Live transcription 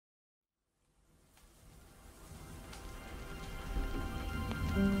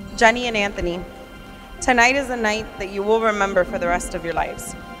Jenny and Anthony, tonight is a night that you will remember for the rest of your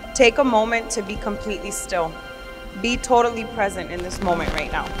lives. Take a moment to be completely still. Be totally present in this moment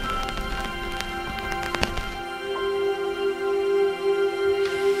right now.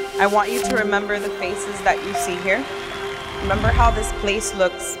 I want you to remember the faces that you see here. Remember how this place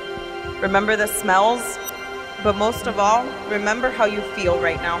looks. Remember the smells. But most of all, remember how you feel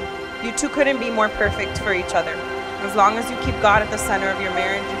right now. You two couldn't be more perfect for each other. As long as you keep God at the center of your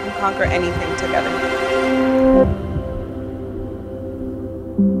marriage, you can conquer anything together.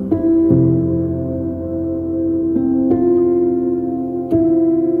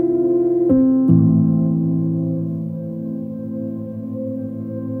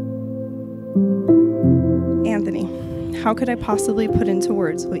 Anthony, how could I possibly put into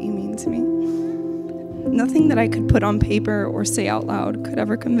words what you mean to me? Nothing that I could put on paper or say out loud could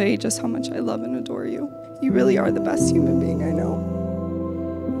ever convey just how much I love and adore you. You really are the best human being I know.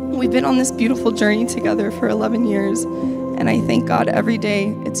 We've been on this beautiful journey together for 11 years, and I thank God every day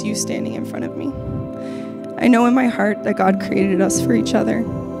it's you standing in front of me. I know in my heart that God created us for each other,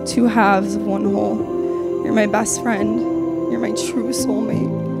 two halves of one whole. You're my best friend. You're my true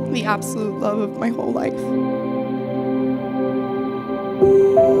soulmate, the absolute love of my whole life.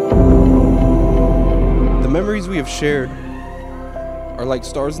 The memories we have shared are like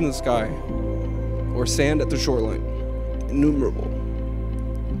stars in the sky or sand at the shoreline, innumerable,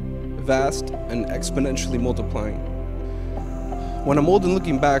 vast and exponentially multiplying. When I'm old and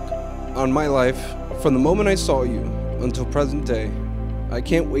looking back on my life, from the moment I saw you until present day, I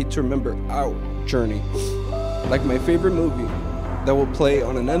can't wait to remember our journey, like my favorite movie that will play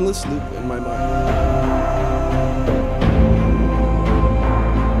on an endless loop in my mind.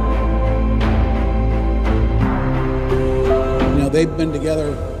 They've been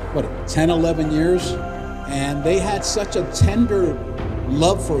together, 10, 11 years, and they had such a tender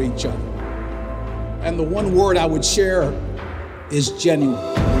love for each other. And the one word I would share is genuine.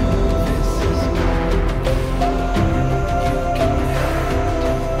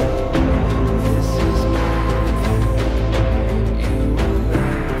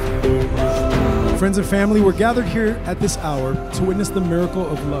 Friends and family, we're gathered here at this hour to witness the miracle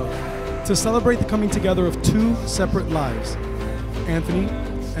of love, to celebrate the coming together of two separate lives, Anthony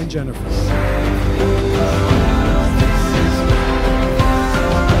and Jennifer.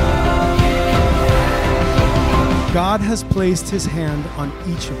 God has placed his hand on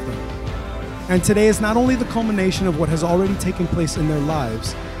each of them. And today is not only the culmination of what has already taken place in their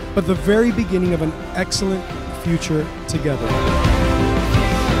lives, but the very beginning of an excellent future together.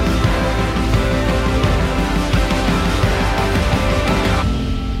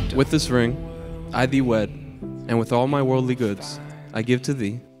 With this ring, I thee wed, and with all my worldly goods, I give to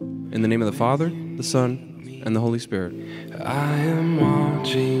thee, in the name of the Father, the Son, and the Holy Spirit. I am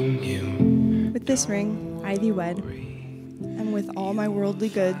watching you. With this ring, I thee wed, and with all my worldly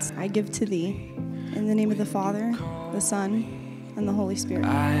goods, I give to thee, in the name of the Father, the Son, and the Holy Spirit.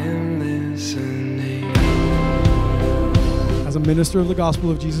 I am listening. As a minister of the gospel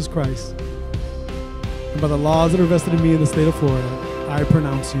of Jesus Christ, and by the laws that are vested in me in the state of Florida, I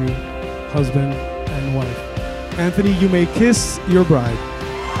pronounce you husband and wife. Anthony, you may kiss your bride.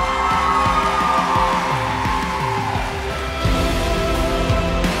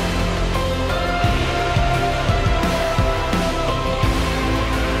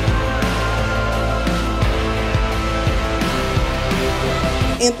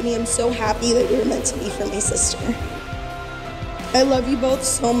 Anthony, I'm so happy that you're meant to be for my sister. I love you both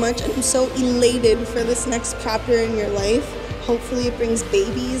so much, and I'm so elated for this next chapter in your life. Hopefully it brings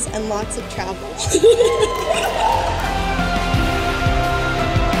babies and lots of travel.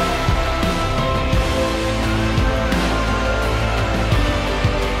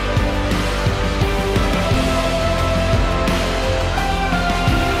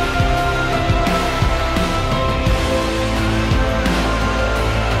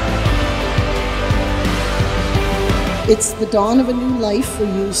 It's the dawn of a new life for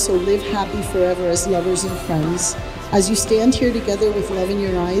you, so live happy forever as lovers and friends. As you stand here together with love in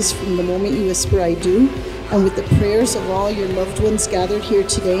your eyes from the moment you whisper, I do, and with the prayers of all your loved ones gathered here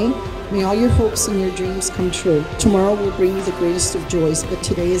today, may all your hopes and your dreams come true. Tomorrow will bring you the greatest of joys, but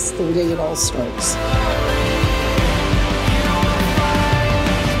today is the day it all starts.